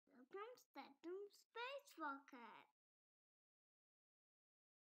pocket.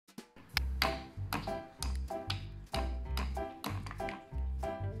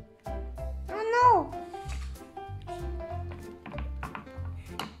 Oh no!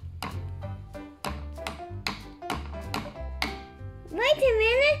 Wait a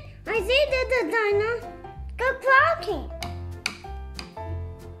minute! I see that the dino got walking.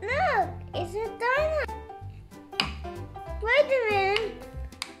 Look, it's a dino. Wait a minute.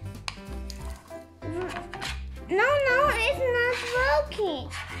 No, it's not walking.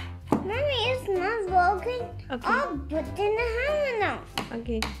 Mommy, it's not walking. Okay. Oh, but in the hammer now.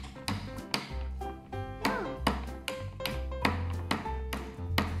 Okay.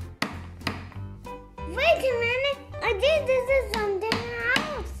 Wait a minute. I think this is something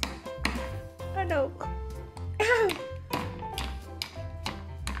else. Hello.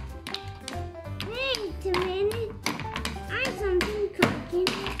 Wait a minute. I something cooking.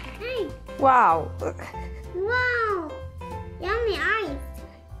 Hey. Wow. Wow. Yummy ice.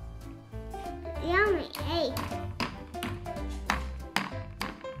 Yummy egg.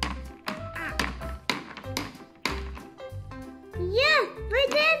 Yeah, we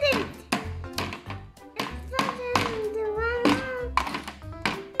did it. It's something to run out.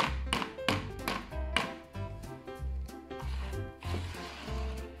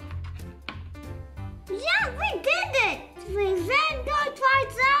 Yeah, we did it. We then go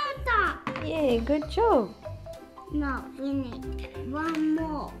twice out. Yay, good job. No, we need one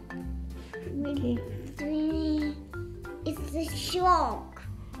more. Okay. It's the shark.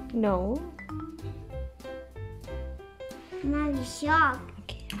 No. Not the shark.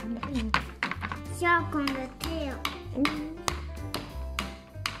 Okay, I'm done. Shark on the tail.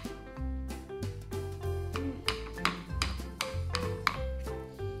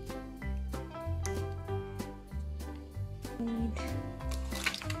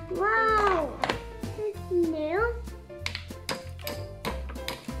 Wow! It's new.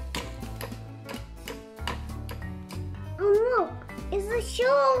 Oh look, it's a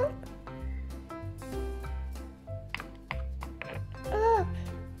shark. Look,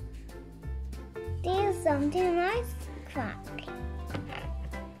 there's something nice crack.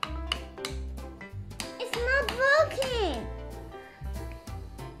 It's not working.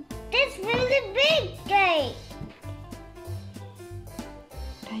 It's really big gate.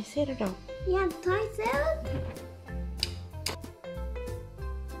 Triceratops. Yeah, Triceratops.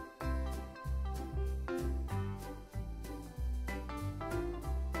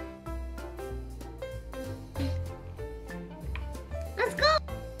 Let's go.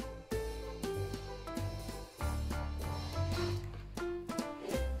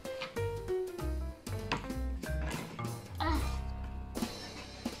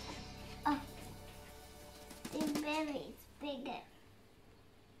 The berry is bigger.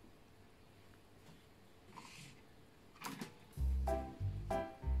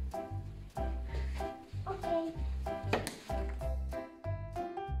 Okay.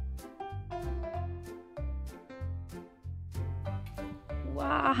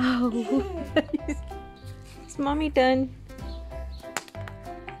 Wow. It's mommy turn.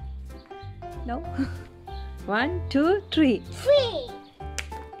 No. 1, 2, 3. 3.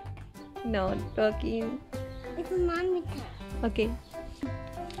 No, talking. It's a mommy turn. Okay.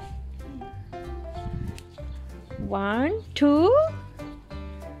 1, 2,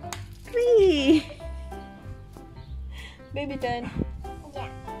 3. Baby turn. Yeah.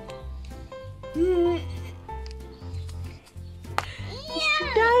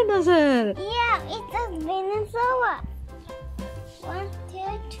 Dinosaur. Yeah, it's a dinosaur. 1, 2,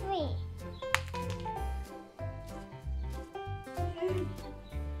 3.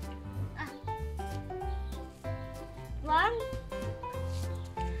 One.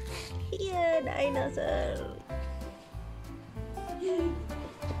 Here, dinosaur.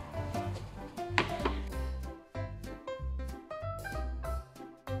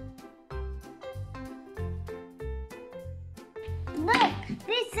 Look,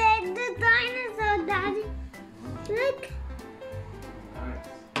 they said the dinosaur, Daddy. Look.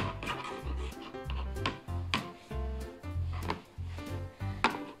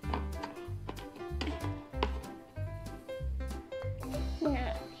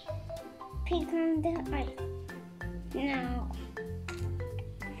 Now, pick on the ice. Now.